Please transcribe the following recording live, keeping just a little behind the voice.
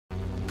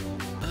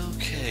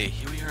Okay,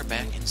 here we are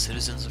back in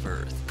Citizens of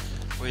Earth.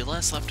 Where we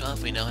last left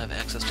off, we now have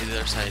access to the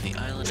other side of the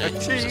island, and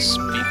there's a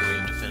speaker we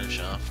have to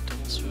finish off.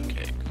 Devil's food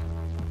cake.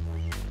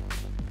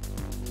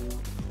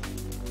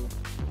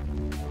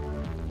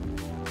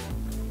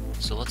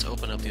 So let's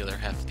open up the other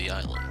half of the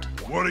island.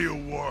 What do you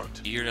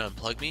want? You here to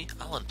unplug me?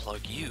 I'll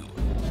unplug you.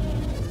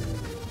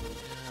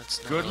 Yeah,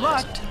 it's not Good really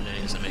luck. as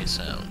intimidating as it may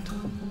sound.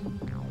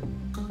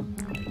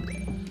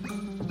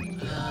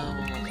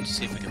 Well, let's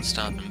see if we can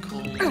stop him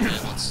cold, and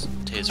let's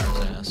taser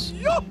his ass.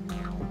 Yup!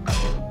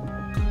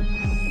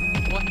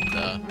 What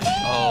the?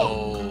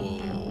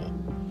 Oh.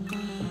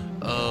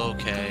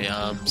 Okay,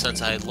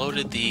 since I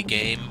loaded the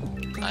game,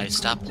 I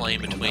stopped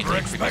playing between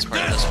the previous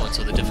part of this one,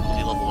 so the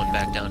difficulty level went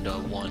back down to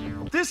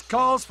 1. This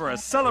calls for a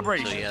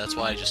celebration. So yeah, that's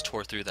why I just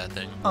tore through that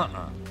thing.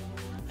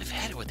 I've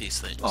had it with these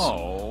things.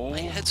 Oh.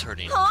 My head's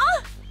hurting.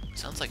 Huh?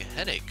 Sounds like a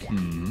headache.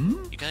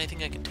 Hmm? You got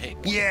anything I can take?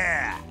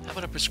 Yeah! How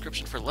about a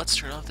prescription for let's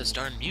turn off this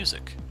darn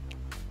music?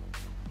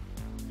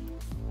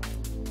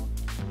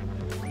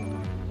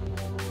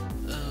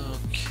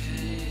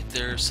 Okay,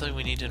 there's something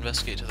we need to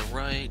investigate to the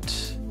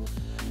right.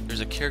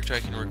 There's a character I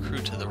can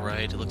recruit to the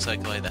right. It looks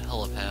like by the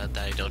helipad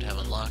that I don't have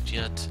unlocked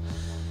yet.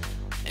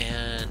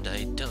 And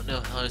I don't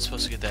know how I'm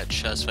supposed to get that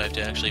chest, but I have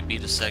to actually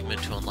beat a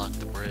segment to unlock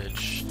the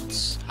bridge.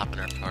 Let's hop in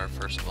our car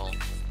first of all.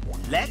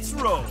 Let's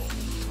roll!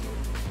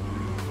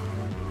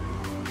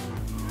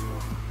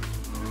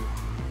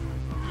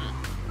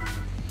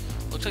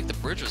 Looks like the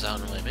bridge was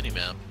out on my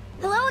minimap.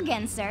 Hello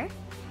again, sir.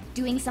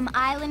 Doing some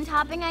island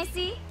hopping, I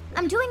see?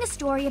 I'm doing a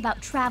story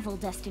about travel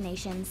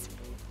destinations.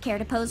 Care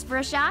to pose for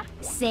a shot?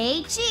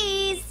 Say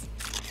cheese!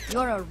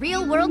 You're a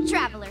real-world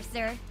traveler,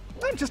 sir.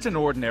 I'm just an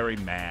ordinary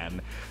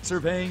man,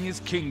 surveying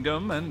his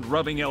kingdom and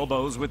rubbing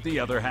elbows with the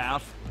other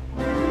half.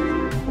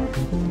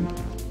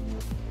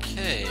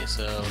 Okay,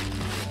 so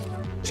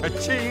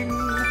Cha-ching!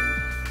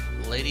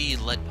 Lady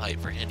Lead Pipe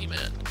for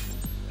Handyman.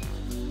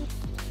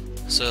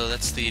 So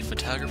that's the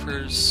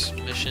photographer's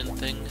mission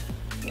thing.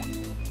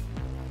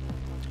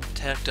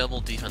 Attack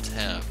double, defense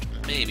halved.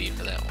 Maybe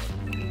for that one.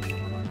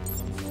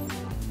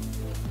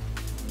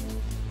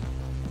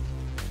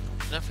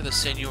 Not for the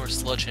Senor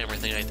Sledgehammer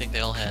thing. I think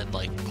they all had,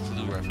 like,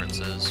 clue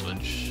references,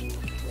 which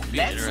would be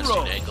an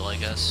interesting angle, I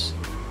guess.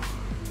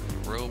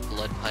 Rope,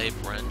 lead pipe,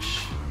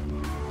 wrench.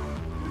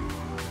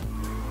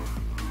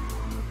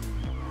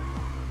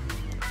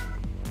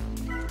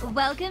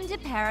 Welcome to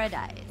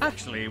paradise.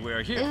 Actually,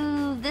 we're here.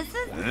 Ooh, this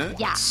is... Yeah.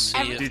 Let's see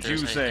if Did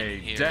there's you say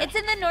anything here. death? It's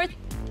in the north...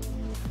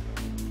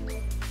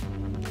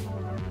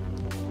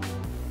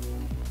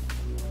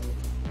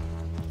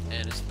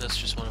 And isn't this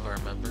just one of our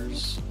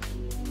members?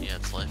 Yeah,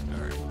 it's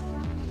lifeguard.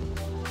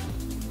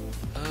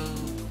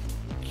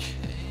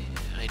 Okay.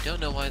 I don't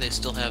know why they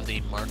still have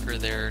the marker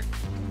there.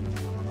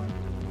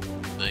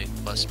 The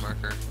bus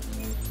marker.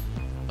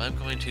 But I'm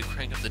going to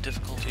crank up the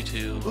difficulty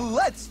to...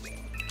 Let's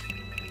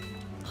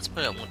Let's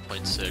put it at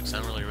 1.6. I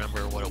don't really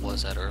remember what it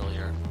was at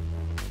earlier.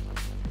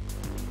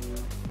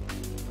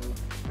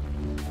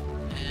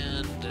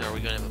 And are we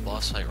going to have a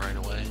boss fight right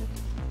away?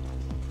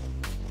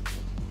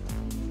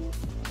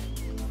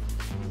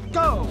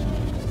 Go!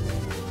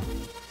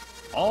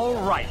 All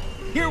right,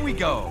 here we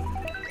go.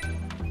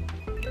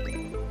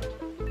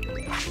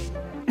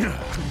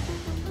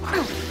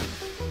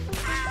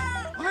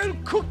 I'll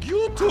cook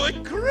you to a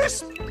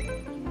crisp!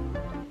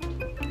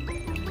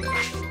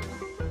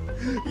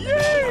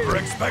 Yay! Never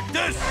expect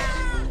this!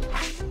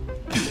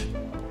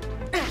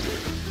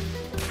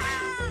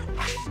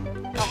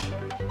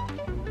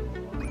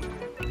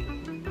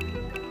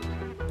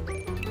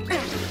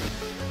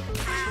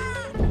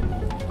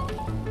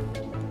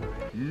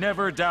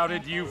 Never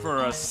doubted you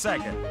for a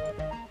second.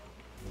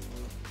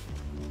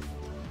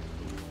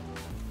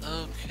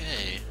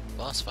 Okay,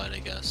 boss fight, I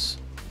guess.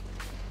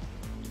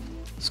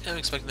 I was kind of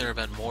expecting there to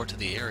have been more to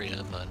the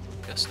area, but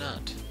guess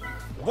not.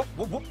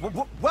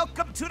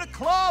 Welcome to the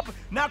club!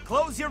 Now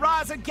close your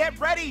eyes and get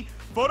ready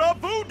for the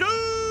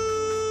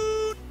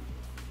Voodoo!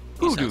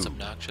 He sounds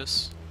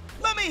obnoxious.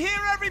 Let me hear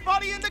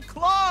everybody in the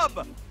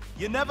club!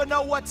 You never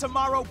know what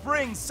tomorrow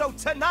brings, so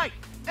tonight,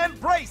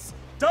 embrace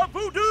the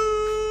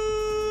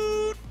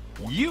Voodoo!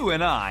 You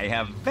and I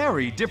have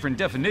very different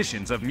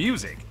definitions of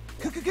music.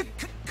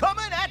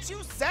 Coming at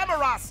you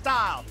samurai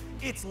style!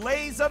 It's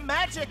laser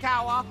magic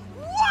hour!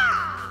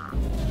 Wah!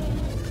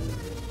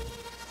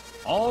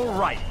 All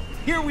right,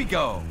 here we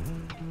go.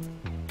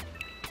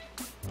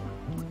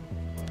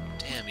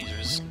 Damn, he's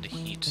resistant to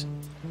heat.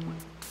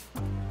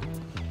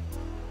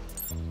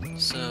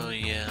 So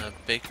yeah,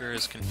 Baker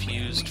is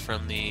confused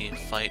from the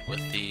fight with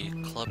the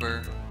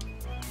clubber.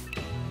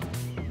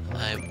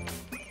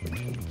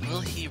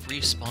 Will he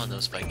respawn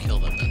those if I kill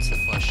them? That's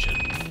the question.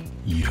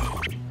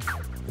 Yo.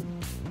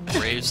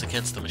 Braves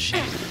against the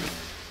machine.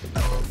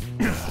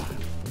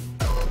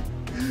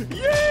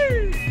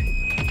 Yay!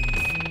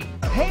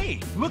 Hey,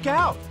 look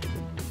out!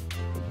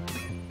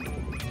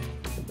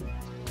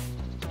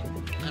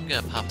 I'm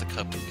gonna pop the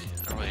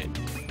cupcake. Or wait,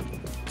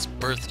 it's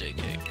birthday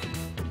cake.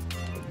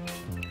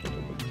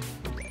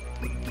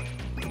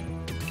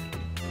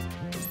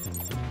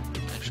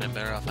 I Actually, I'm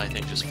better off, I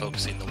think, just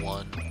focusing the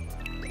one.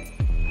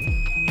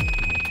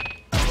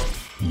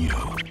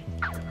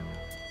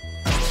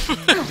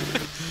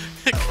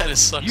 It kind of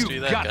sucks to be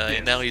that guy,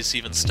 and now he's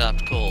even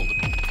stopped cold.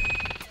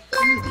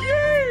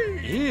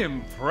 Yay!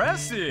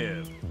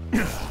 Impressive!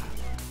 I'm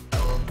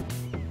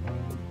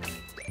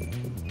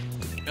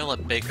gonna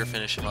let Baker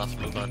finish him off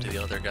and move on to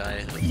the other guy.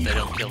 If they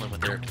don't kill him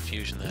with their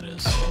confusion, that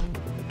is.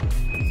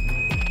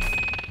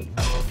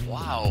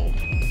 Wow.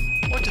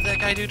 What did that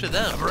guy do to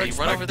them? Did he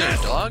run over their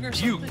dog or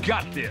something? You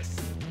got this!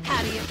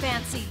 How do you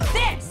fancy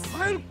this?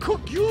 I'll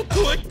cook you to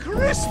a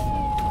crisp!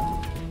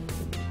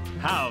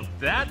 How'd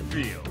that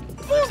feel?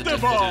 I did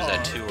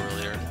that too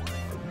earlier.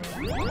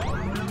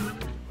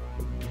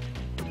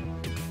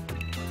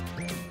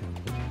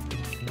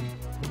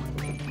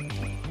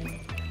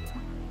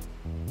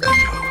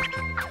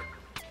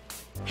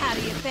 How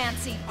do you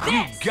fancy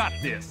You this? got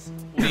this!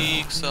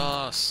 Weak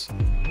sauce.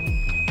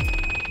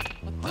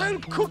 I'll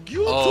cook you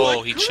to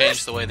Oh, a he crisp!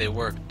 changed the way they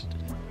worked.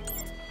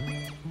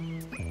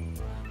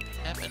 What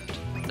happened?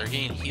 They're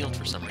getting healed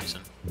for some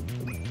reason.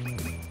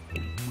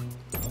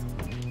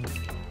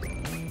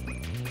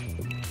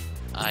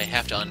 I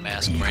have to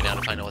unmask him right now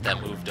to find out what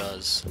that move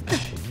does.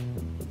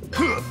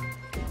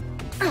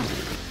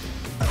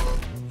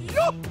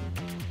 Yup!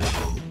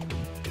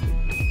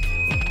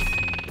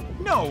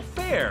 No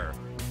fair!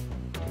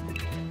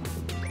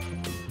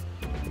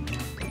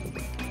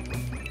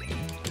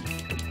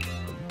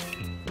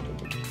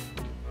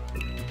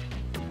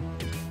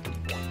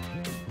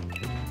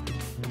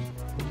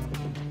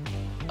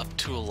 Up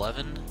to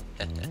 11?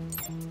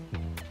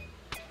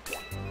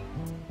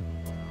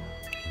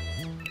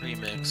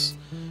 Remix.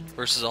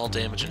 Versus all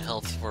damage and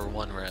health for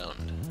 1 round.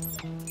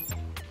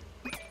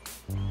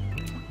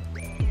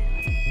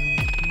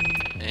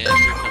 And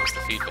here comes the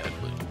feedback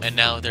loop. And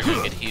now they're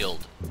gonna get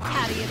healed.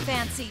 How do you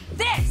fancy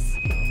this?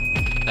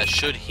 That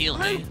should heal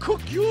me. I'll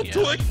cook you to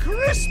Yeah. a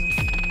crisp!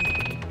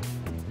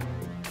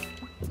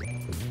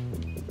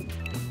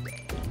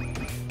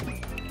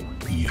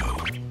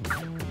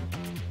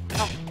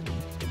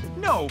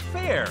 No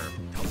fair!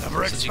 I'll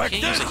never Since you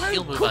expect can't use this! a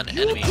heal I'll move cook on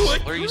you enemies, to a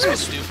what are you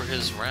supposed to crisp! do for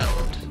his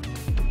round?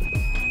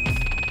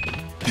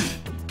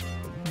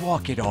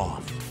 Walk it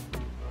off.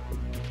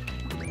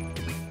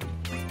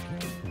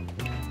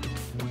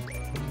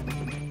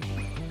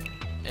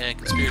 And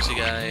Conspiracy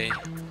Guy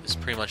is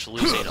pretty much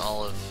losing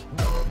all of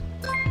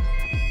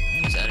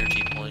his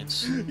energy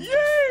points.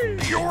 Yay!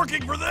 You're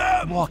working for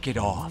them! Walk it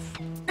off.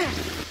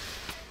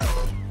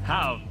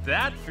 How'd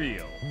that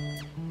feel?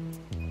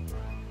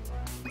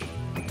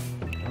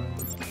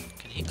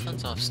 Can he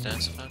cleanse off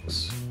stats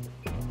effects?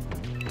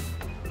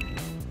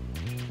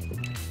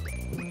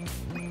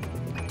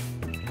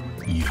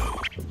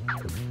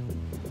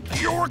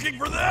 You're working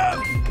for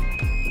them!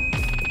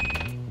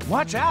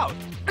 Watch out!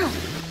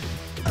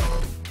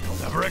 You'll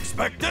never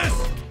expect this!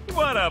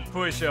 What a And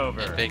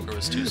pushover! Baker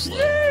was too slow.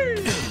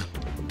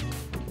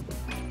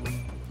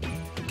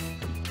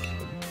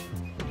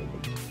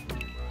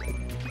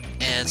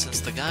 And since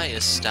the guy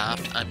is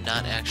stopped, I'm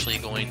not actually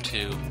going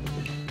to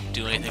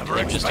do anything to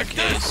him just in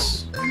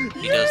case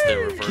he does the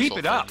reversal. Keep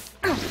it up!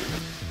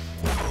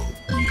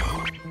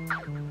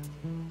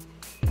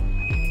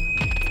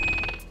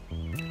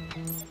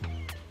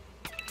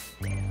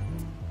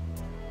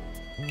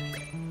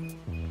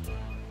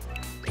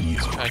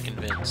 Let's try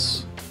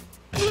convince.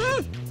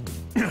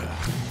 And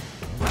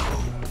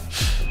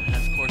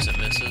of course it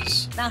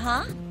misses.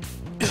 Uh-huh.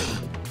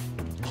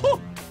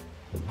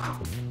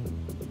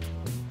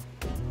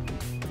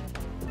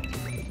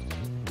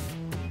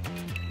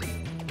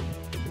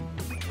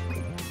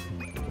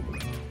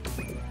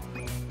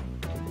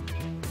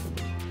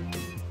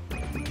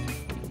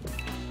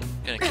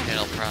 Gonna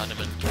cattle prod him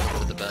and hope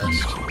for the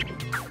best.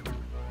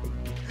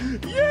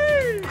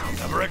 Yay! I'll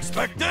never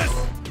expect this!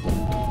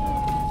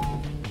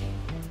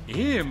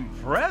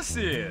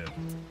 Impressive!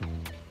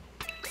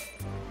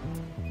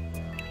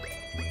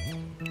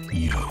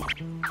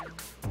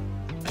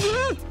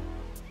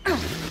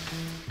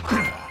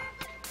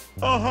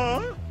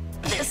 Uh-huh.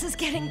 This is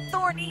getting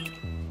thorny.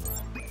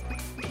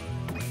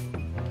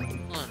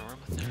 Hold on, we're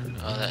with there.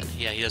 Oh, that,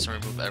 yeah, he doesn't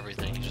remove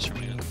everything, he just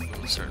removes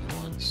certain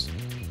ones.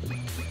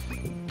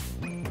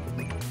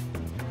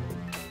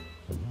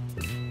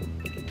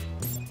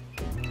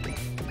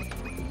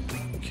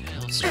 Okay,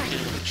 let's start getting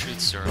with the truth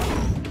serum.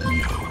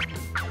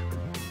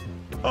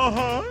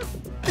 Uh-huh.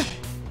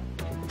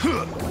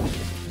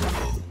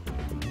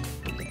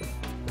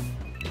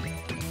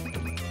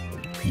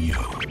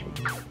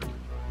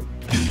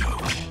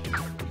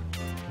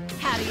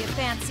 How do you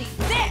fancy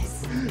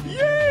this?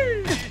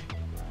 Yay!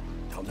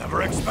 They'll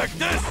never expect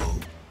this!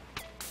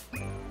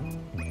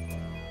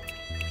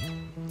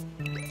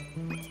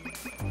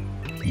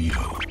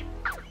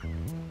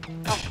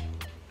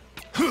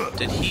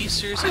 Did he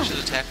seriously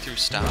just attack through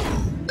stop?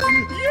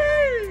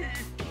 Yay!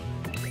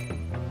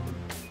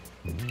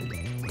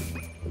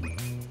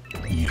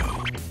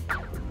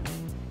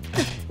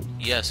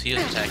 Yes, he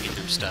is attacking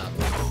through stop.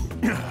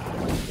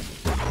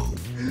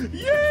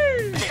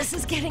 Yay! This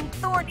is getting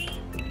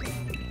thorny.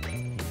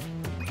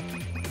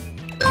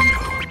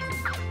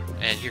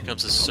 And here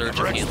comes a surge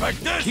of Never healing.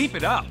 expect this! Keep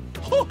it up.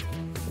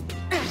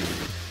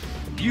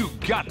 You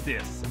got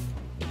this.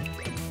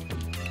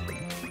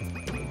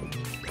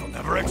 You'll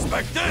never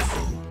expect this!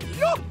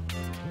 Yup!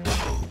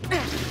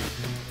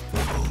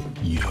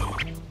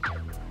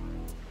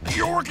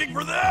 You're working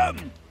for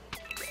them!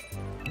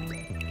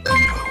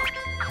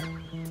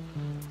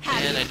 How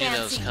do And you I knew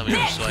that was fancy coming,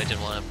 this? so I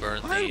didn't want to burn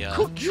I'll the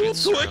cook you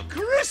truth to a serum.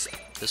 crisp!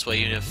 This way,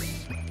 even if...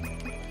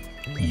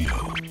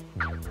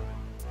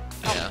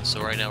 Yeah,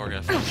 so right now we're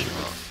gonna finish him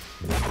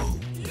off.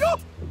 Yup!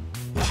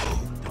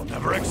 They'll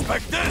never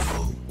expect this!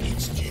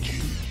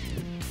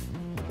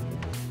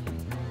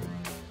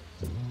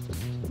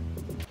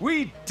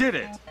 We did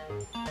it.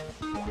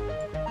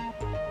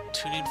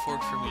 Tuning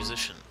fork for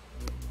musician.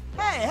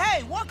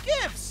 Hey, what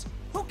gives?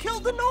 Who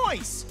killed the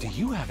noise? Do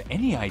you have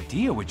any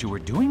idea what you were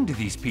doing to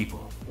these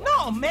people?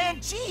 No, man,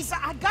 jeez,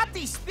 I got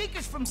these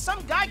speakers from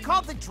some guy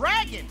called the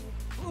Dragon.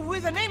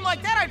 With a name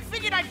like that, I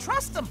figured I'd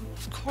trust him.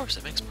 Of course,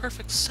 it makes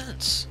perfect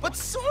sense. But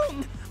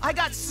soon, I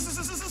got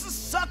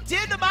sucked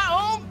into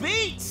my own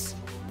beats.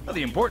 Well,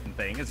 the important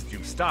thing is that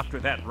you've stopped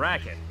with that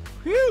racket.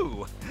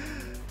 Phew!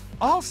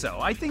 Also,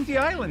 I think the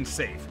island's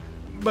safe.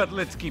 But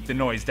let's keep the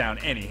noise down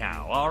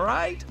anyhow, all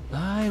right?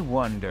 I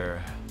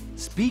wonder...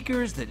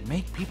 Speakers that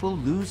make people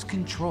lose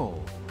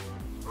control.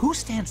 Who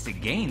stands to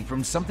gain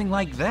from something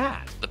like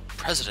that? The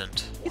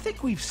president. You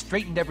think we've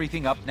straightened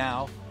everything up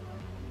now?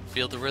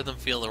 Feel the rhythm,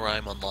 feel the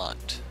rhyme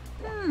unlocked.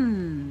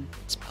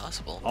 It's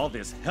possible. All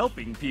this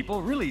helping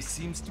people really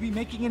seems to be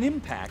making an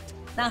impact.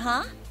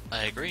 Uh-huh.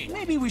 I agree.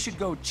 Maybe we should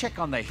go check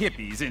on the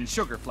hippies in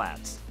Sugar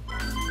Flats.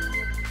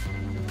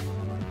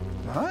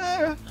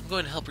 I'm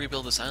going to help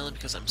rebuild this island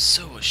because I'm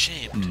so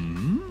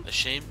ashamed.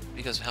 Ashamed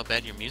because of how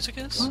bad your music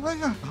is?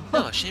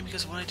 No, ashamed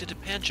because of what I did to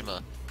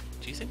Panjima.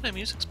 Do you think my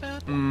music's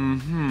bad? I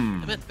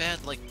meant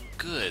bad like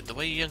good, the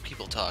way you young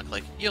people talk.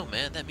 Like, yo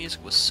man, that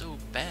music was so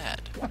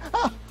bad.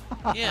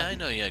 Yeah, I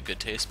know you had good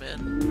taste,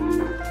 man.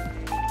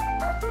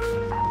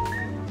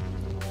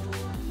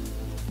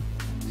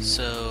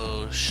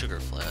 So, Sugar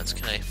Flats,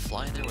 can I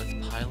fly there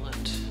with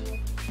pilot?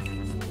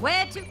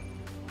 Where to?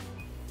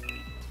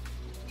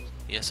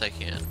 Yes, I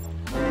can.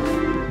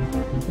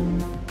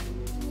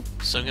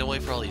 So I'm gonna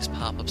wait for all these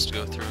pop-ups to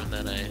go through and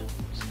then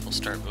will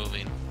start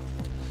moving.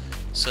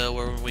 So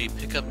when we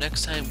pick up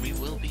next time, we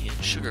will be in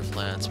Sugar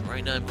Flats. But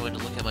right now I'm going to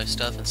look at my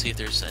stuff and see if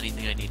there's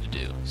anything I need to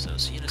do. So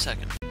see you in a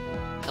second.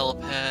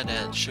 Helipad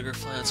at Sugar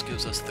Flats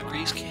gives us the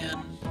grease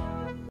can.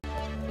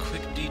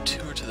 Quick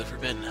detour to the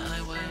Forbidden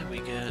Highway. We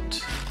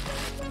get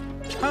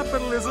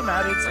Capitalism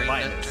at its Brain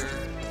finest. Nectar.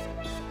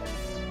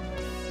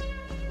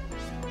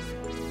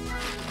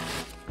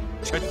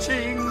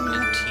 Cha-ching!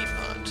 And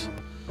Teapot.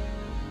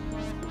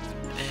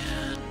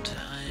 And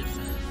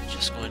I'm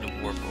just going to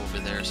warp over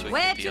there so we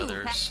Where can get the to?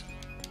 others.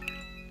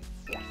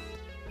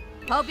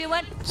 Hope you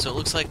went. So it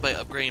looks like by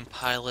upgrading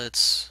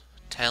pilots'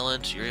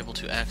 talent, you're able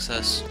to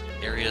access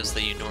areas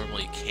that you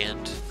normally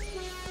can't.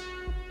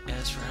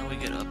 As for how we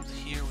get up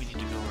here, we need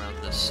to go around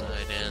this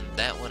side, and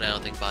that one I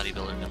don't think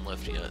Bodybuilder can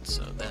lift yet,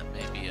 so that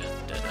may be a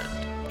dead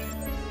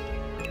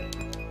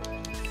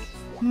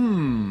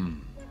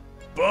end.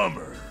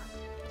 Bummer.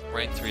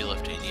 Rank 3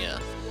 lifting, yeah.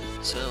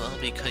 So I'll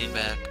be cutting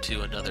back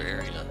to another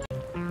area.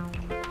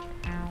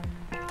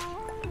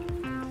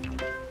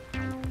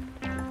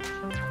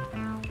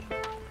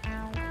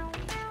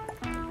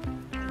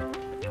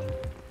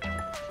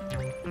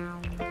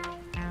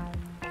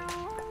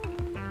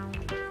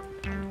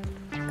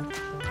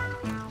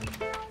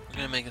 We're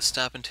gonna make a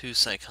stop into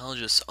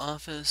Psychologist's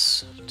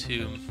office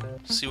to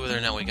see whether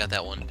or not we got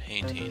that one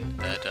painting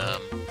that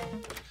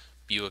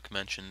Buick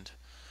mentioned.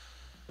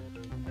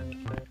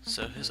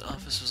 So his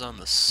office was on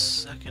the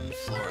second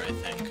floor, I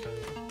think.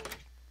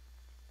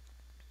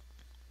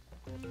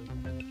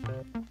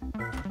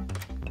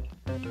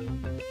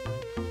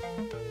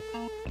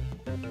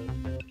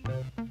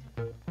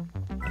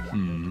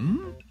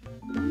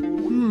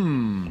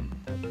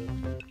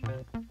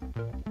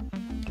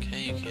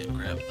 Okay, you can't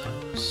grab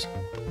those.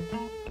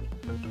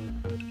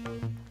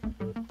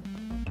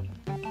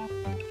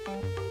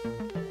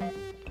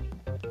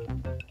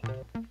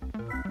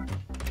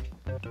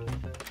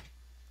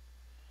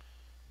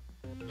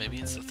 Maybe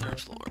it's the third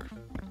floor.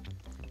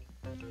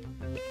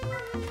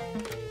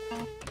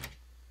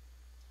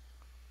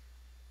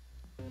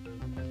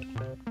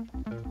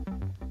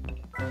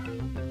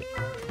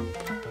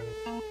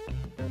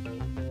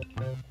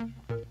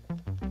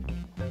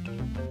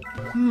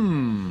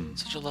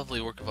 Such a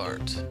lovely work of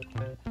art.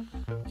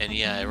 And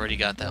yeah, I already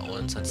got that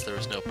one since there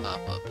was no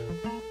pop-up.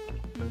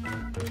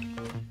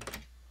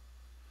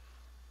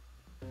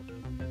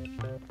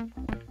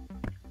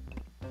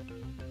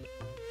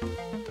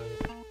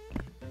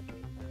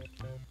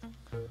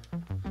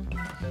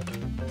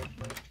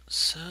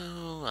 So,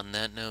 on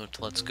that note,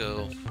 let's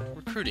go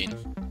recruiting.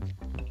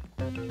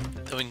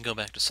 Then we can go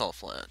back to Salt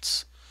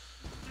Flats.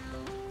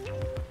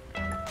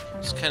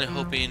 Just kind of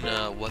hoping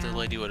Weather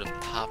Lady would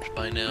have popped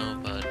by now,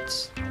 but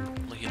it's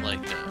looking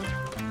like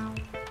no.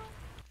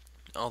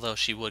 Although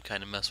she would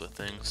kind of mess with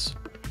things.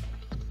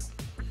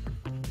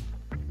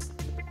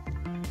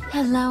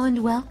 Hello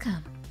and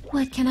welcome.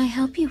 What can I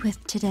help you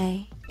with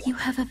today? You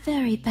have a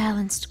very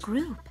balanced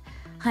group.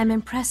 I'm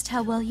impressed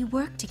how well you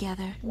work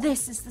together.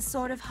 This is the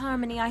sort of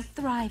harmony I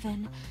thrive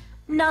in.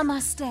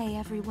 Namaste,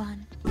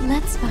 everyone.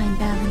 Let's find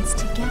balance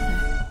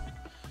together.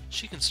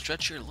 She can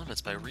stretch your limits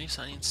by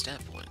reassigning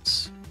stat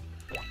points.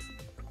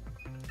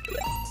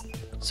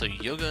 So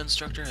yoga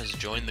instructor has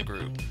joined the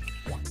group,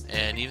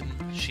 and even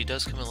she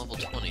does come at level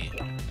 20.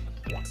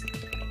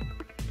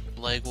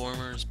 Leg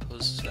warmers,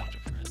 poses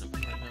effective for an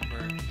employee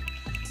member,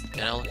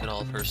 and I'll look at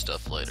all of her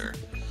stuff later.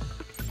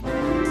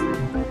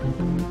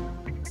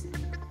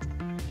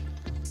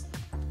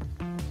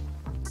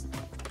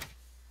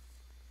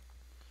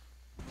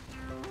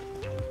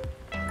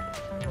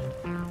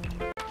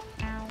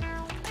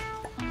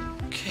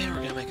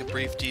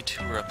 Brief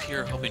detour up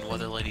here, hoping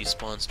Weather Lady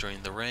spawns during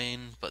the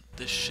rain, but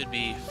this should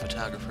be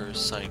Photographer's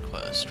side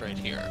quest right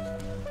here.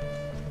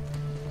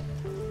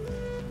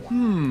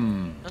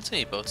 I'd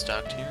say both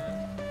stocked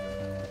here.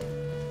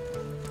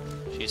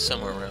 She's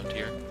somewhere around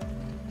here.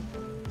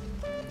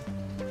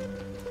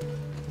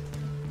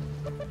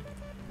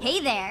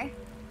 Hey there.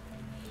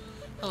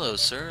 Hello,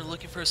 sir.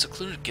 Looking for a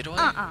secluded getaway?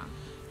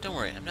 Don't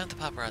worry, I'm not the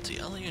paparazzi.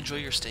 I'll let you enjoy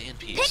your stay in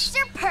peace.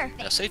 Picture perfect.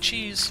 Now say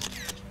cheese.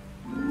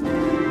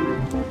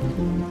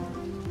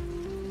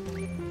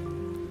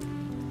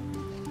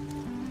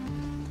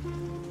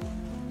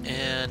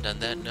 And on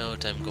that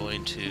note, I'm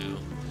going to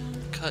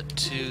cut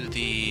to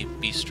the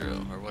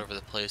bistro, or whatever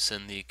the place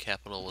in the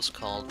capital was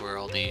called, where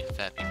all the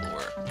fat people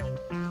were.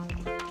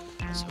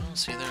 So I'll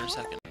see you there in a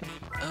second.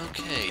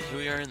 Okay, here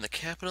we are in the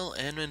capital,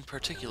 and in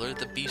particular,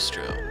 the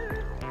bistro.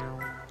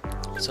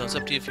 So it's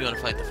up to you if you want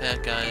to fight the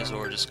fat guys,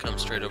 or just come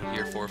straight over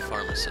here for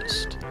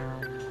Pharmacist.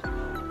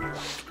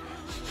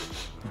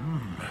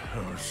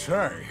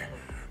 Say,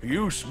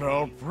 you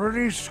smell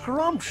pretty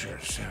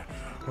scrumptious.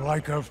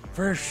 Like a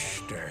fish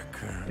stick.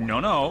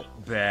 No,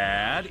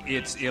 bad.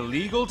 It's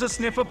illegal to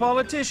sniff a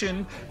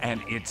politician,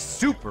 and it's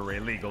super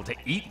illegal to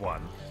eat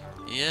one.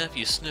 Yeah, if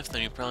you sniff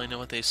them, you probably know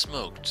what they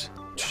smoked.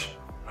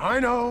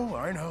 I know.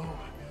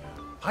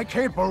 I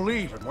can't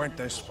believe it went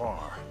this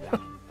far.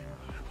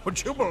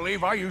 Would you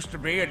believe I used to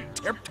be in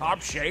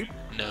tip-top shape?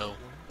 No.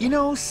 You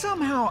know,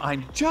 somehow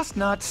I'm just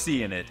not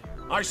seeing it.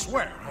 I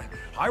swear,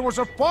 I was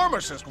a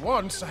pharmacist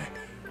once.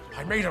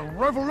 I made a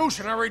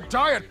revolutionary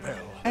diet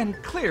pill. And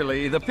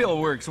clearly, the pill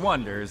works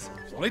wonders.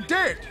 Well, it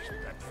did,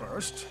 at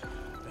first.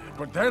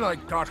 But then I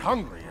got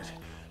hungry.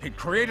 It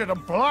created a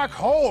black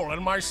hole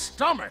in my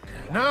stomach.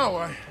 Now,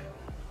 I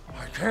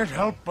can't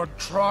help but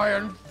try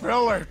and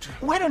fill it.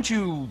 Why don't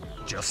you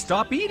just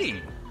stop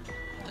eating?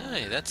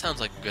 Hey, that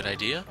sounds like a good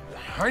idea.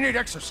 I need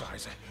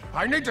exercise.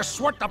 I need to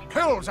sweat the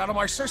pills out of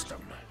my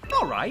system.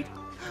 All right.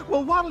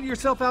 Well, waddle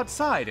yourself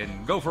outside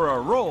and go for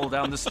a roll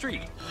down the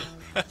street.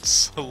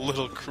 That's a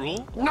little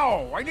cruel.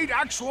 No, I need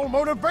actual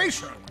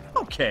motivation.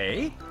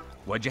 Okay.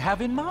 What'd you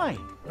have in mind?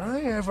 I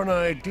have an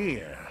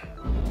idea.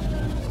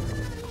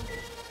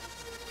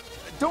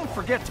 Don't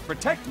forget to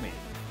protect me.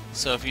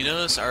 So if you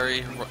notice, our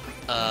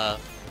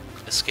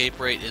escape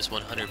rate is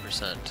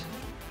 100%.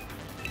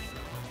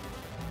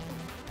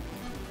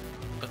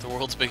 But the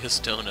world's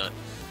biggest donut.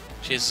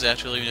 Chases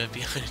after leaving it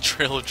behind a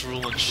trail of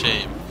drool and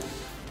shame.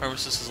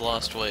 Pharmacist has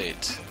lost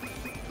weight.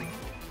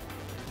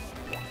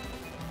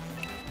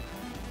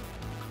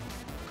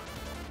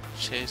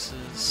 Chases,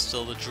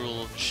 still the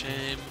drool of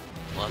shame,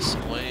 lost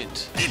some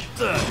weight.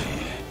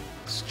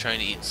 He's trying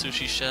to eat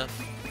sushi chef.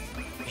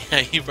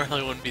 Yeah, he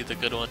probably wouldn't be the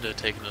good one to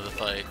take into the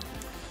fight.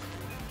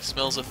 He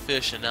smells of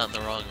fish and not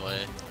in the wrong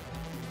way.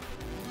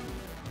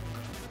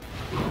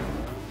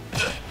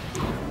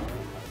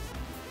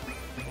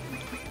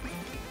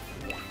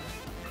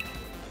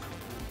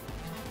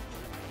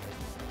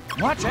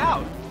 Watch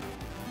out!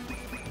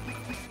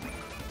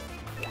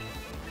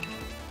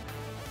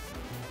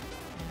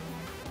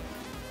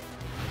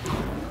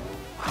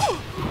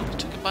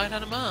 Took a bite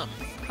out of Mom.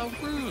 How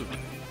rude.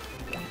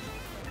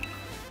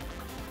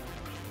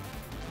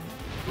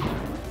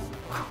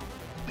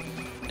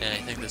 Yeah,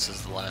 I think this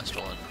is the last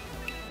one.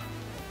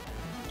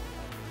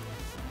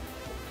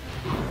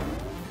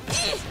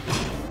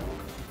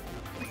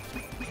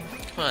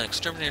 Come on,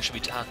 Exterminator should be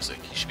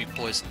toxic. He should be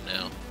poisoned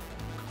now.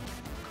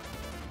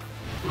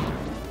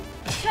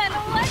 Kinda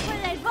like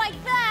when they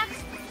bite back.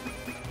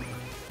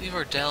 Leave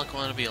our Dalek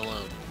wannabe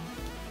alone.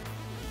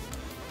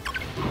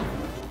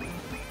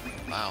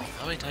 Wow,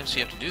 how many times do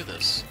you have to do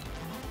this?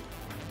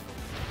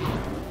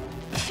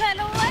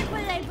 Kinda like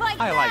when they bite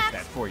I back. like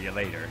that for you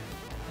later.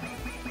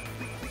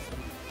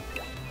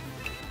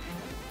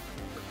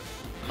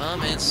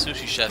 Mom and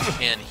Sushi Chef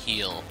can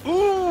heal.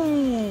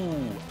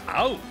 Ooh!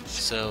 Ouch!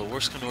 So,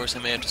 worst come to worst, I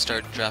may have to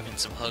start dropping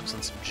some hugs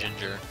and some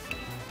ginger.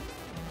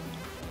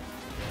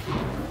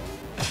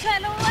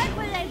 Kinda like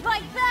when they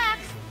bite back.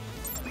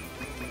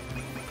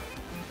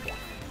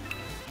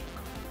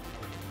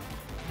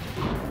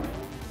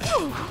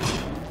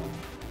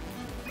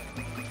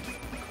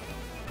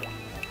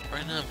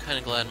 Right now, I'm kind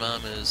of glad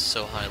Mom is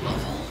so high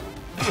level.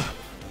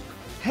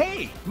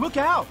 Hey, look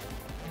out!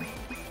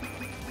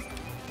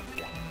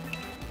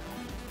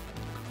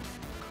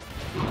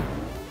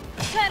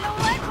 Kinda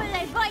like when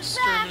they bite back.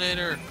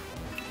 Exterminator.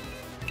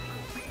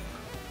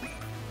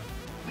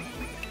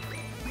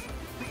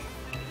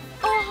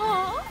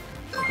 Uh-huh.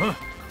 Huh.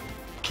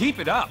 Keep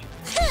it up.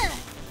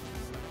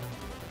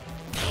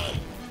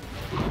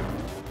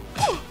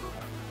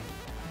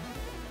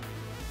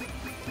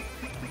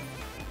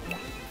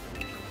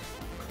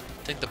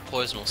 I think the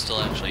poison will still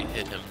actually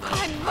hit him though.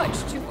 I'm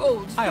much too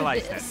old for I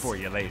like this. that for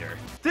you later.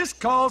 This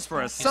calls for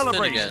a He's thin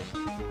celebration.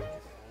 again.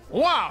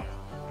 Wow!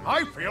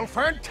 I feel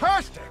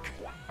fantastic!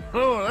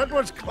 Oh, that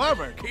was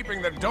clever,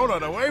 keeping the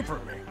donut away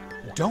from me.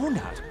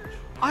 Donut?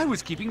 I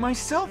was keeping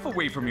myself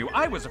away from you.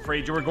 I was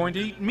afraid you were going to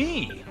eat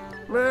me.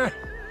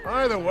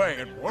 Either way,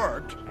 it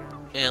worked.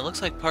 Yeah, it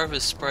looks like part of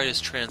his sprite is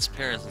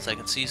transparent since I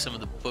can see some of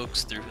the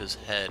books through his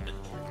head.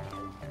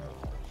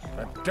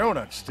 That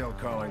donut's still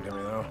calling to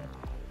me, though.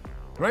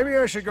 Maybe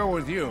I should go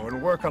with you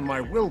and work on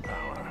my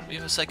willpower. We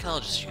have a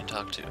psychologist you can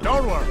talk to.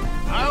 Don't worry,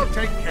 I'll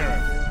take care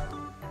of you.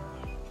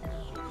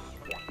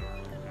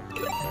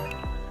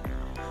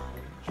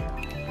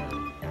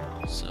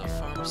 So,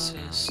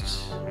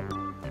 pharmacist.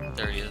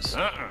 There he is.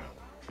 Uh-uh.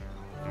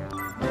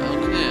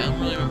 Okay, I don't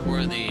really remember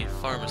where the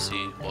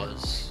pharmacy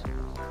was.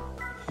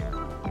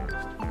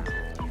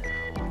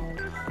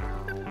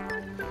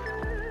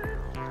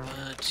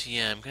 But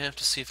yeah, I'm gonna have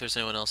to see if there's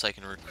anyone else I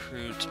can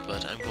recruit,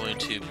 but I'm going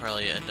to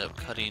probably end up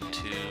cutting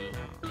to...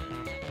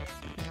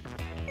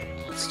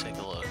 Let's take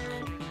a look.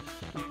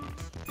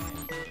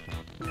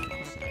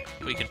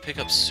 We can pick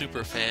up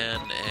Superfan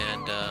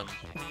and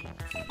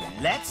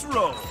Let's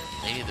roll.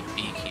 maybe the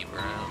Beekeeper.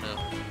 I don't know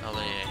how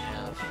many I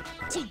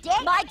have. Today,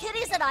 my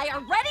kitties and I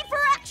are ready for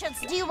actions.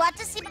 Do you want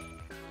to see?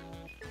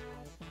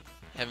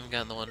 Haven't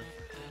gotten the one.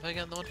 Have I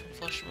gotten the one from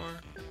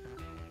Flushmore?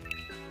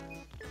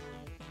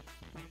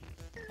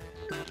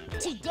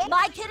 Today,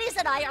 my kitties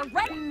and I are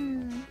ready.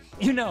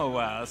 You know,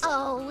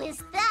 Oh,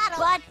 is that?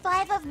 But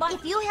 5 of my.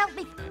 If you help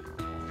me.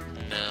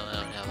 No, I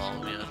don't have all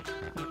of them yet.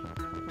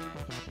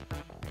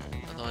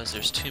 Otherwise,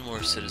 there's 2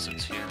 more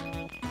citizens here.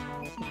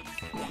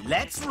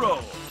 Let's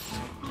roll.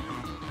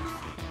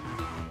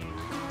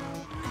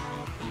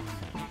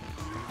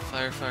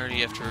 Firefighter,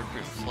 you have to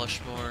recruit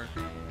Flushmore.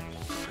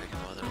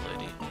 Freaking weather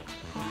lady.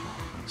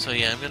 So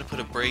yeah, I'm gonna put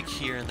a break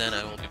here, and then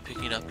I will be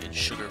picking up in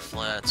Sugar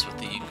Flats with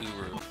the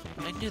Guru.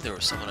 I knew there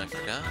was someone I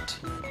forgot.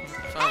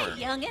 Farmer.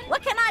 Hey, youngin,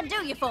 what can I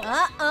do you for?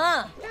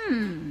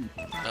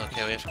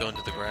 Okay, we have to go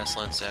into the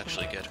grasslands to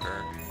actually get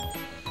her.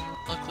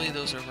 Luckily,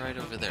 those are right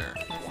over there.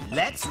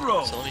 Let's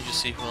roll. So let me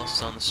just see who else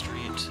is on the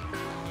street.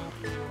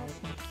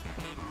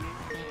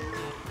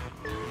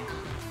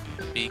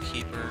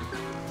 Beekeeper.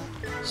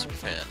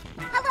 Superfan.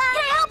 Hello? Can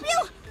I help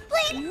you?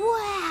 Please?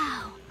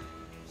 Wow.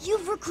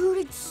 You've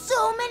recruited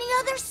so many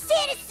other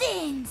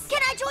citizens.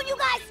 Can I join you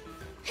guys?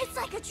 It's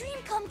like a dream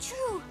come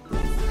true.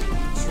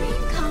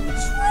 Dream come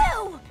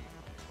true.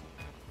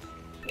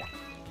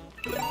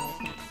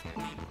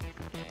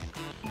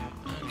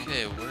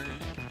 Okay, where...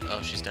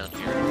 Oh, she's down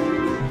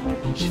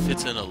here. She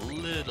fits in a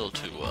little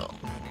too well.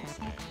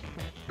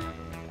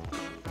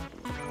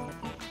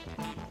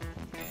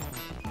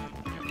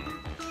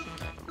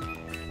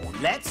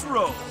 Let's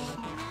roll.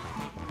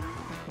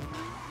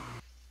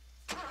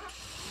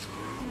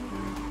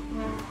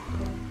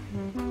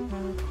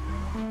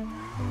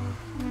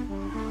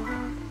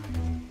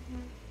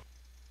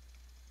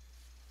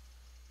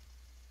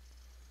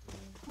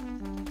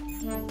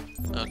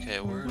 Okay,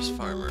 where's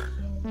Farmer?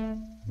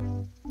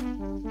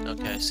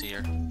 Okay, I see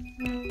her.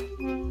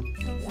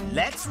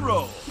 Let's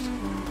roll.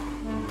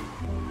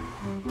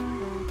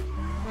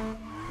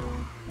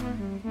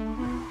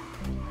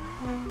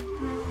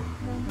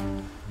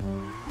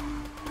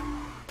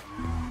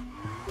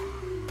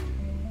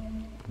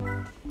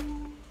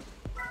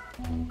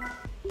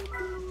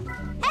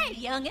 Hey,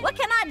 youngin, what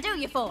can I do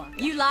you for?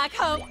 You like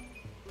hope?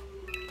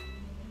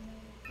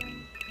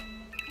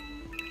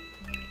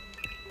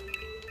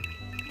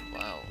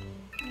 Wow.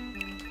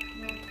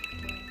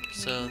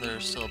 So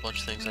there's still a bunch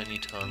of things I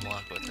need to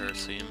unlock with her, it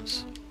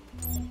seems.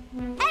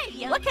 Hey,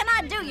 youngin, what can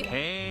I do you for?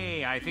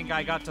 hey, I think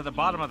I got to the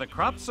bottom of the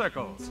crop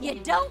circles. You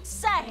don't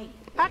say.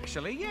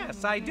 Actually,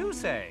 yes, I do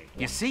say.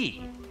 You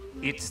see,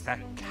 it's the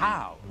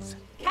cows.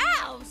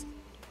 Cows?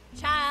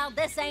 Child,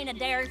 this ain't a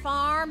dairy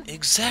farm.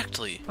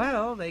 Exactly!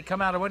 Well, they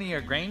come out of one of your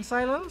grain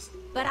silos?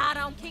 But I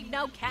don't keep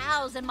no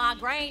cows in my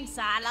grain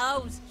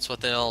silos. That's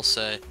what they all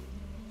say.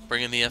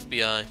 Bring in the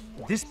FBI.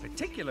 This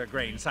particular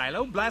grain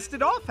silo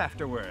blasted off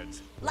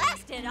afterwards.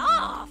 Blasted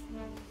off.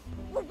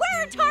 Well,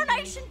 where in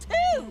tarnation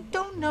to?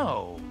 Don't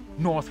know.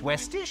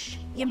 Northwestish?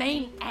 You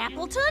mean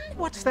Appleton?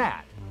 What's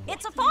that?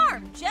 It's a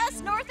farm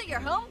just north of your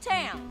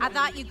hometown. I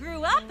thought you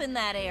grew up in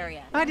that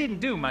area. I didn't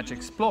do much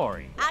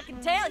exploring. I can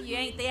tell you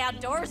ain't the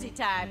outdoorsy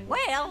type.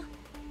 Well,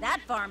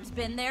 that farm's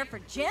been there for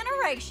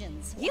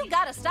generations. You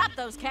gotta stop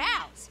those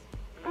cows.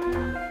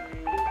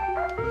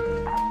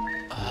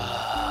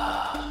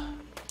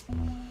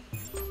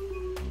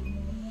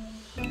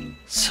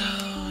 So,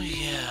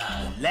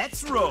 yeah.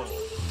 Let's roll.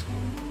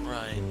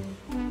 Right.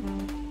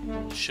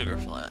 Sugar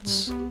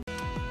Flats.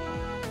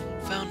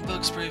 Found One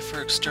bug spray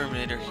for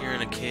exterminator here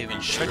in a cave in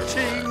Sugar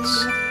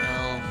Flats.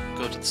 I'll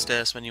go to the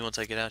status menu once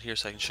I get out here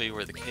so I can show you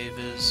where the cave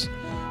is.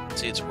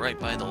 See, it's right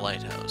by the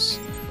lighthouse.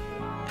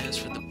 As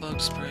for the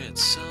bug spray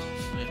itself,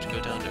 we have to go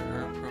down to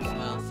her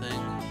profile thing.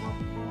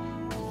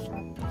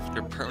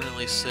 You're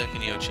permanently sick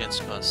and you have a chance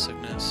to cause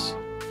sickness.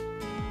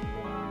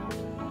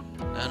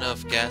 I don't know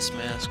if gas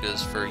mask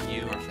is for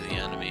you or for the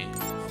enemy.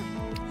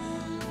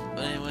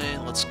 But anyway,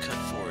 let's cut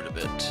forward a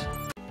bit.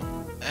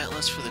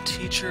 Atlas for the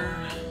teacher.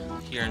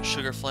 Here in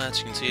Sugar Flats,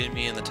 you can see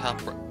me in the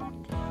top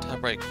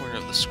right corner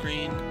of the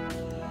screen.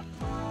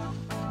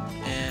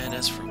 And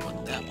as for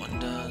what that one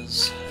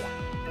does...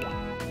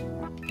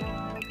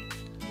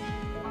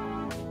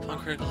 Upon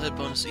critical hit,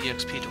 bonus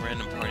EXP to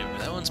random party member.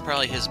 That one's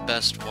probably his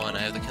best one. I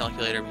have the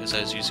calculator because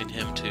I was using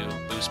him to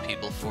boost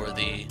people for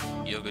the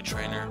yoga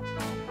trainer.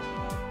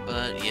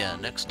 But yeah,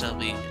 next I'll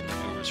be in the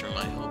Guru's room,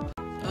 I hope.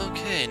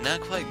 Okay,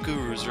 not quite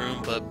Guru's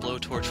room, but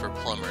blowtorch for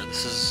plumber.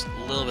 This is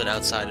a little bit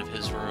outside of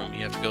his room.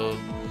 You have to go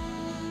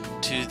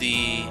to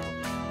the...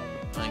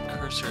 My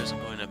cursor isn't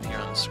going up here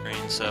on the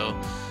screen, so...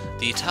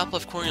 The top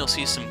left corner you'll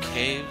see some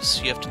caves.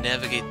 You have to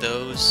navigate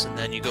those, and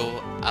then you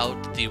go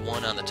out the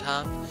one on the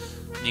top.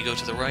 And you go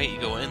to the right,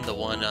 you go in the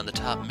one on the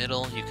top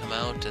middle, you come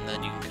out, and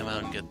then you can come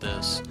out and get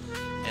this.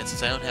 And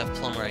since I don't have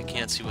plumber, I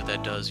can't see what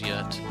that does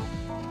yet.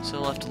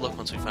 So we'll have to look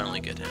once we finally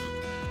get him.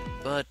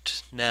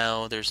 But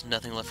now there's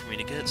nothing left for me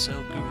to get, so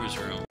Guru's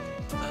room.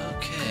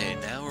 Okay,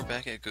 now we're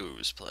back at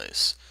Guru's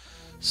place.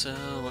 So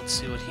let's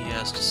see what he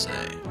has to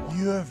say.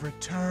 You have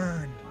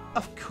returned.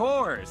 Of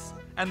course!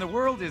 And the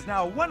world is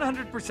now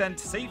 100%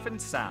 safe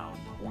and sound.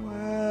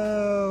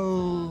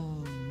 Well,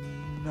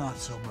 not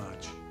so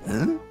much.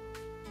 Huh?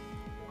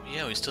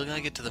 Yeah, we still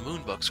gotta get to the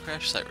Moonbuck's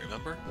crash site,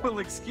 remember? Well,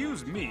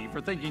 excuse me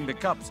for thinking the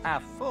cup's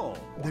half full.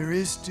 There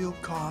is still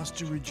cause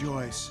to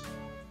rejoice.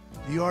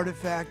 The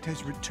artifact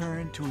has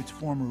returned to its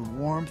former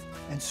warmth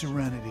and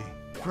serenity.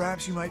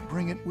 Perhaps you might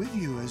bring it with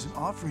you as an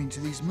offering to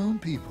these moon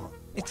people.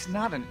 It's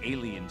not an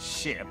alien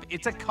ship.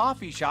 It's a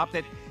coffee shop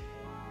that...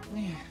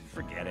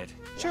 forget it.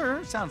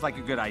 Sure, sounds like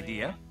a good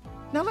idea.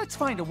 Now let's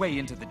find a way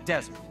into the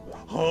desert.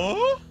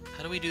 Huh?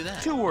 How do we do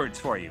that? 2 words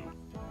for you.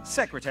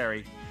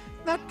 Secretary.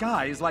 That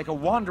guy is like a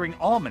wandering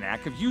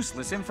almanac of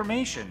useless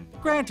information.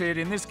 Granted,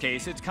 in this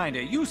case, it's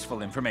kinda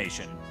useful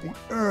information. The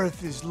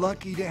Earth is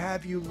lucky to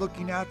have you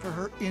looking out for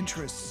her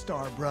interests,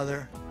 Star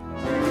Brother.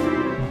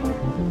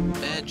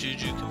 Bad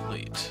juju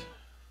complete.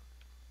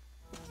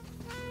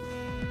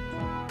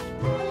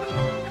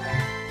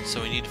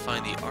 So we need to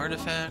find the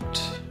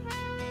artifact.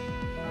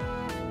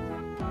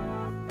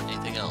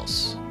 Anything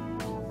else?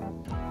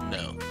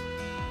 No.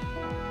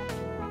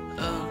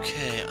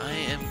 Okay, I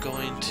am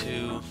going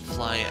to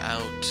fly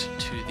out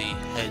to the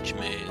hedge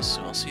maze,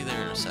 so I'll see you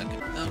there in a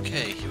second.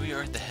 Okay, here we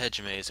are at the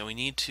hedge maze, and we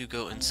need to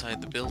go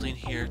inside the building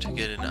here to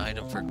get an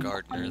item for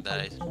Gardener that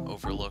I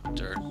overlooked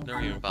or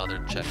never even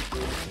bothered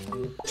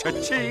checking.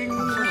 Cha-ching!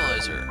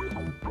 Fertilizer.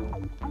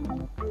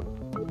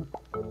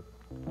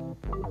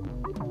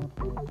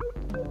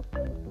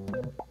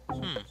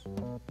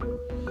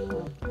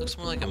 Looks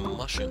more like a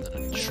mushroom than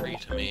a tree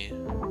to me.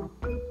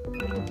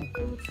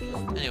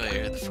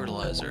 Anyway, the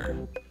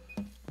fertilizer.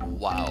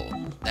 Wow,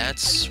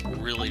 that's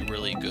really,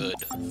 really good.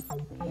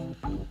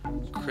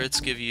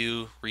 Crits give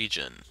you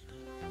regen.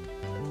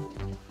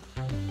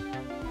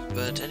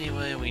 But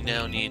anyway, we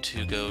now need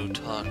to go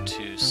talk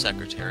to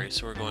Secretary,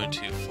 so we're going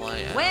to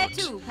fly out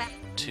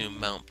to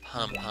Mount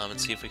Pom Pom and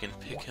see if we can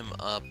pick him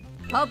up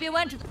Hope you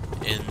went to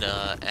in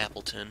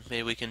Appleton.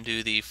 Maybe we can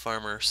do the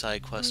farmer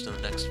side quest in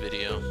the next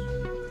video.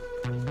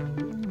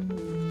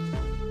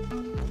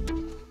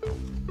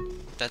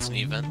 That's an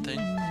event thing.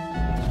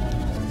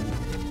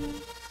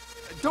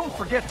 Don't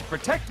forget to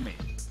protect me.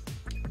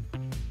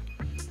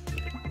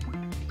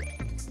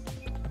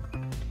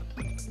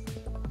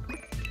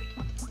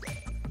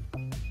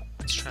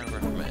 Let's try and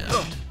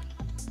reprimand.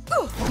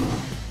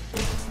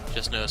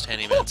 Just noticed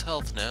Handyman's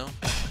health now.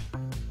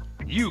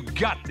 You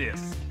got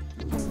this.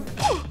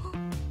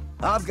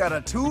 I've got a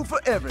tool for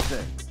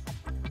everything.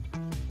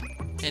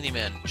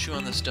 Handyman, chew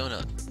on this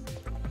donut.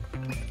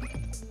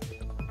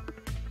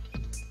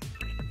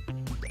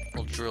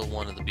 We'll drill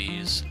one of the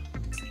bees.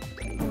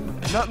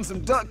 Nothing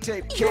some duct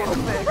tape can't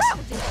fix.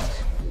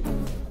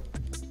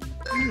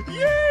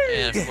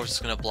 And of course it's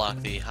gonna block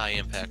the high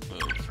impact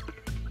move.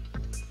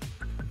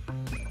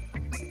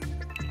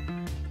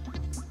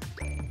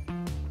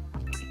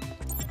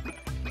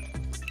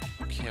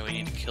 Okay, we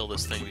need to kill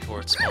this thing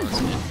before it spawns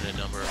an infinite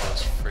number of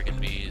those friggin'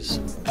 bees.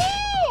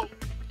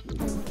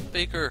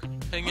 Baker,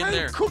 hang in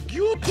there. Cook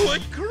you to a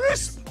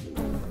crisp.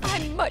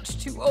 I'm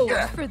much too old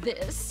for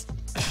this.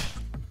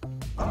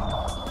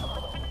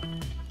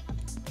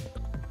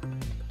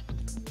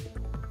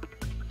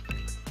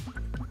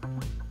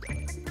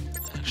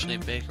 Actually,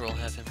 Baker will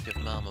have him give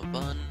Mom a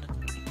bun.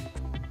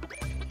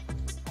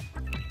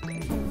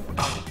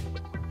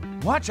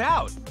 Watch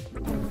out!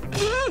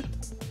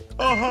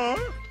 Uh-huh.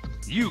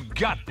 You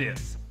got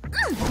this.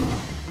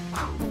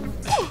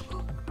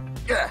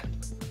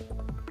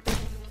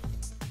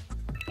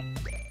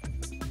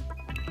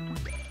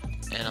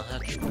 And I'll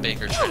have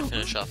Baker try to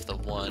finish off the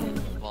one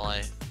while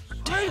I...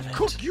 I'll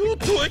cook you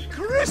to a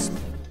crisp!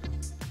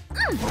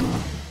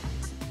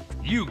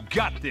 You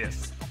got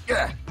this!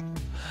 Okay.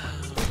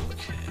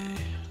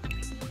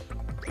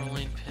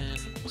 Rolling pin,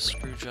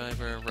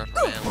 screwdriver, rubber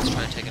band. Let's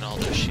try taking all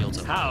their shields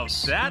at How's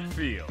once. that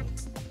feel?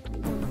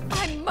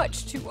 I'm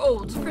much too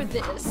old for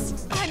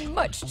this. I'm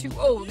much too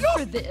old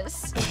for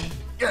this.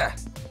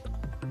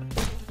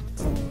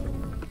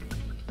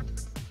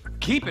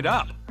 Keep it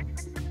up!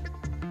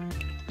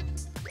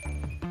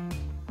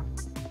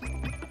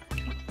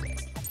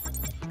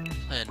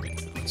 And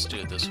let's do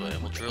it this way.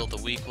 We'll drill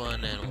the weak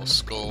one, and we'll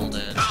scold,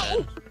 and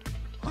then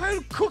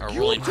I'll cook our you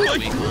rolling to pin a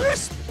weak one.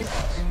 crisp!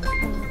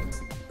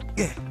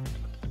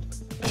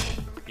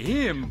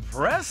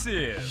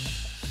 Impressive!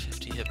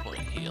 50 hit point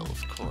heal,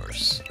 of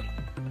course.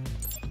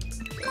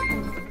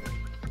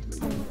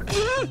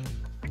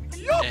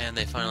 And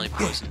they finally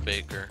poisoned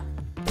Baker.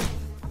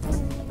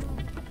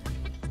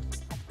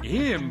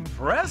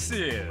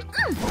 Impressive!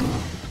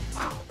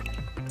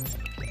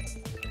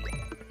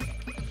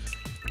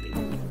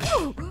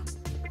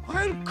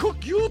 I'll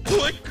cook you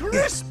to a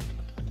crisp!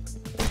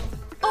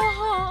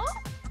 Uh-huh.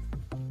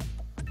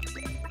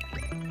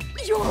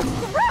 You're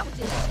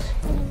grounded.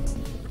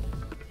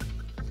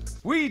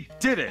 We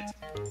did it!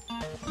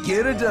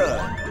 Get it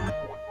done.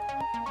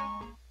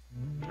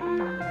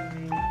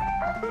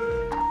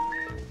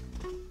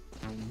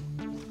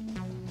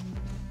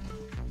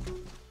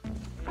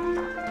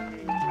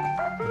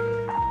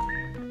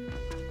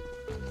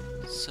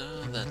 So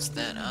that's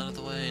that out of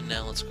the way.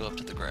 Now let's go up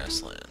to the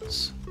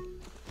grasslands.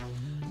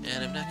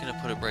 And I'm not going to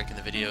put a break in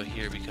the video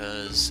here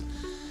because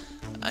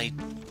I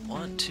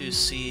want to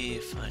see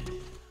if I...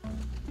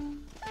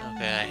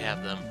 Okay, I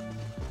have them.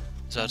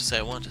 So I have to say,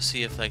 I want to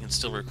see if I can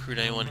still recruit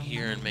anyone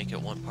here and make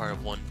it one part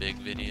of one big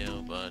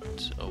video,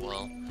 but oh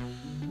well.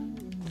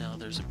 Now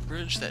there's a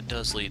bridge that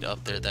does lead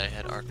up there that I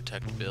had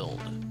Architect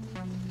build,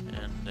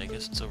 and I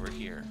guess it's over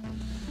here.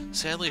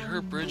 Sadly,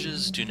 her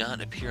bridges do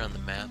not appear on the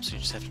map, so you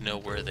just have to know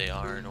where they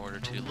are in order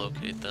to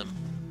locate them.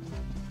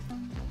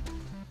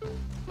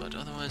 But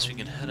otherwise, we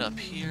can head up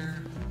here.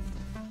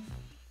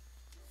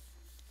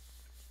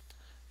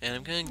 And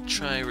I'm going to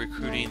try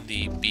recruiting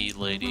the bee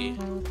lady.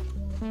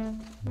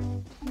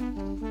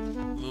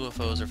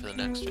 UFOs are for the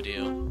next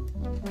video.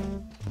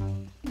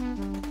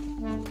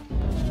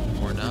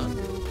 Or not.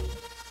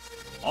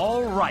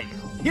 All right,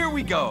 here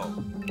we go!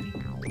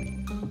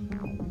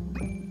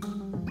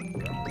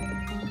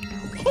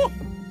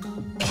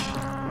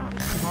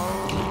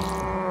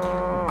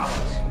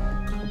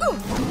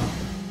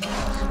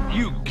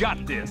 You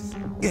got this!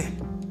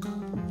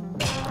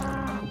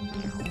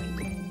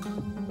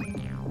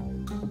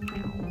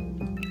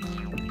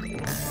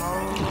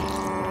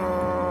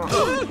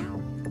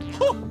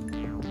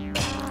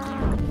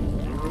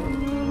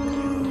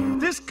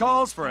 This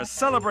calls for a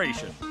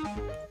celebration.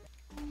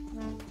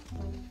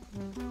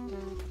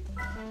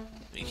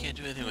 You can't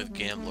do anything with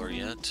Gambler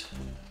yet.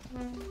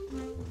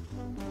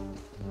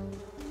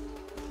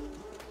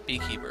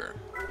 Beekeeper.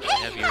 I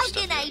Hey, have your how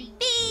stuff can I here.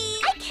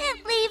 be? I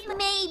can't leave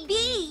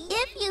maybe.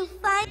 If you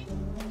find...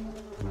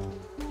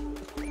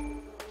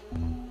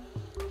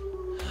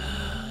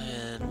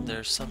 And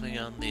there's something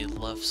on the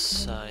left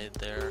side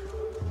there.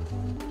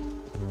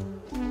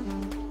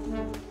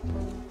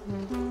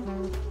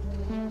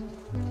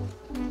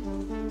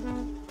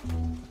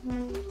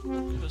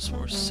 Could have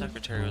swore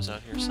Secretary was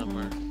out here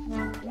somewhere.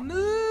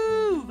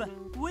 Move!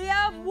 We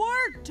have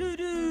work to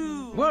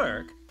do!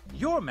 Work?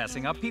 You're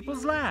messing up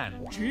people's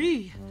land.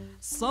 Gee,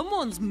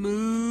 someone's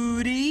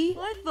moody.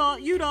 I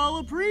thought you'd all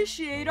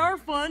appreciate our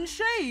fun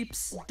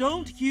shapes.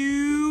 Don't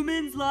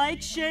humans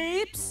like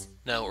shapes?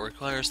 Now, it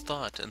requires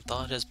thought, and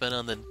thought has been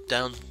on the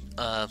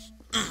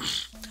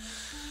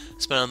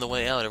it's been on the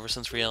way out ever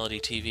since reality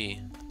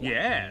TV.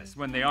 Yes,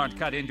 when they aren't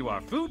cut into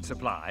our food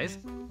supplies.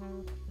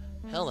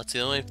 Hell, that's the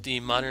only way the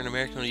modern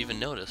American would even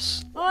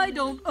notice. I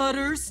don't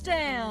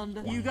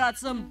understand. You got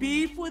some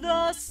beef with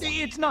us?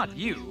 It's not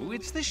you,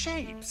 it's the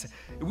shapes.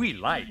 We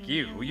like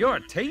you,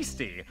 you're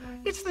tasty.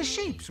 It's the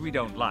shapes we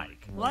don't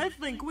like. I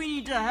think we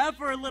need to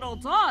have a little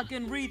talk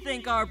and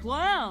rethink our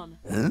plan.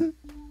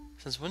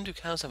 Since when do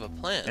cows have a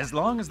plan? As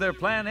long as their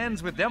plan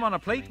ends with them on a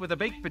plate with a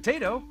baked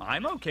potato,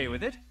 I'm okay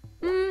with it.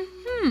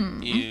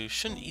 You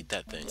shouldn't eat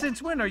that thing.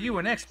 Since when are you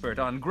an expert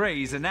on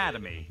Grey's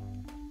Anatomy?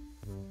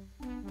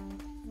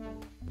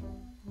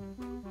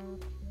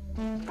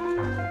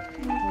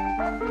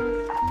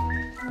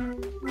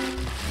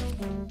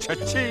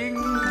 Cha-ching!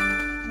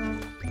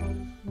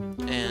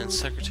 And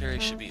Secretary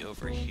should be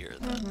over here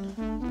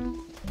then.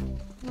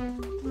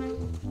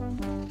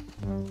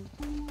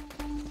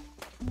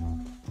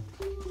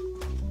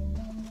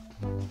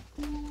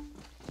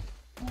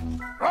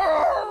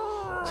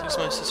 Since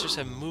my sisters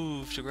have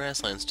moved to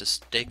grasslands to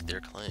stake their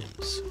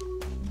claims.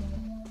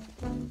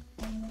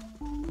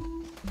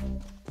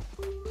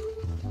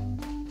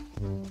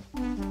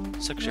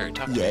 Secretary,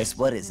 talk to me. Yes,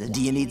 what is it?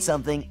 Do you need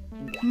something?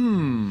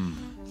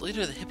 The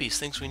leader of the hippies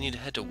thinks we need to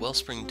head to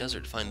Wellspring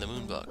Desert to find the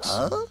moonbugs.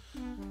 Huh?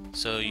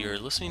 So you're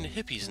listening to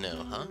hippies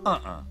now, huh?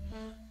 Uh-uh.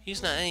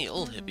 He's not any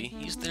old hippie,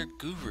 he's their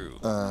guru.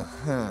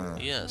 Uh-huh.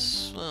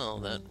 Yes, well,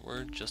 that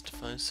word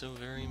justifies so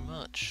very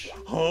much.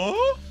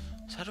 Huh?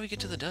 So how do we get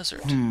to the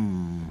desert?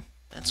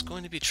 That's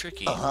going to be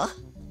tricky. Uh-huh.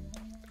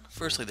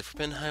 Firstly, the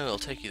Forbidden Highway will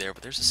take you there,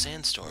 but there's a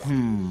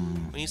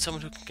sandstorm. We need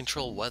someone who can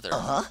control weather.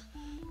 Uh-huh.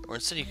 Or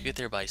instead you could get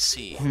there by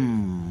sea.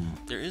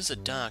 There is a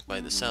dock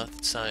by the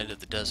south side of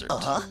the desert.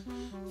 Uh-huh.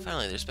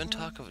 Finally, there's been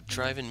talk of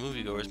drive-in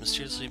moviegoers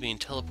mysteriously being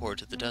teleported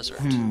to the desert.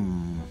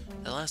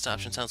 The last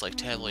option sounds like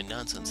tabloid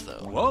nonsense,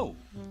 though. Whoa.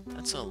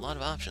 That's a lot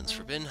of options.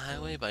 Forbidden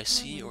Highway, by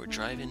sea, or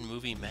drive-in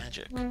movie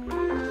magic.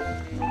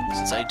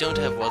 Since I don't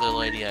have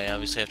Weatherlighty, I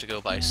obviously have to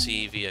go by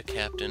sea via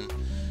Captain.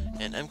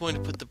 And I'm going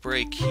to put the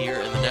break here.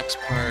 In the next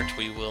part,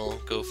 we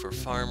will go for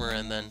Farmer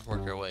and then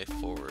work our way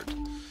forward.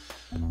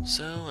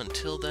 So,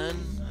 until then,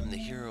 I'm the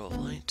Hero of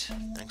Light.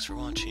 Thanks for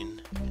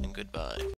watching, and goodbye.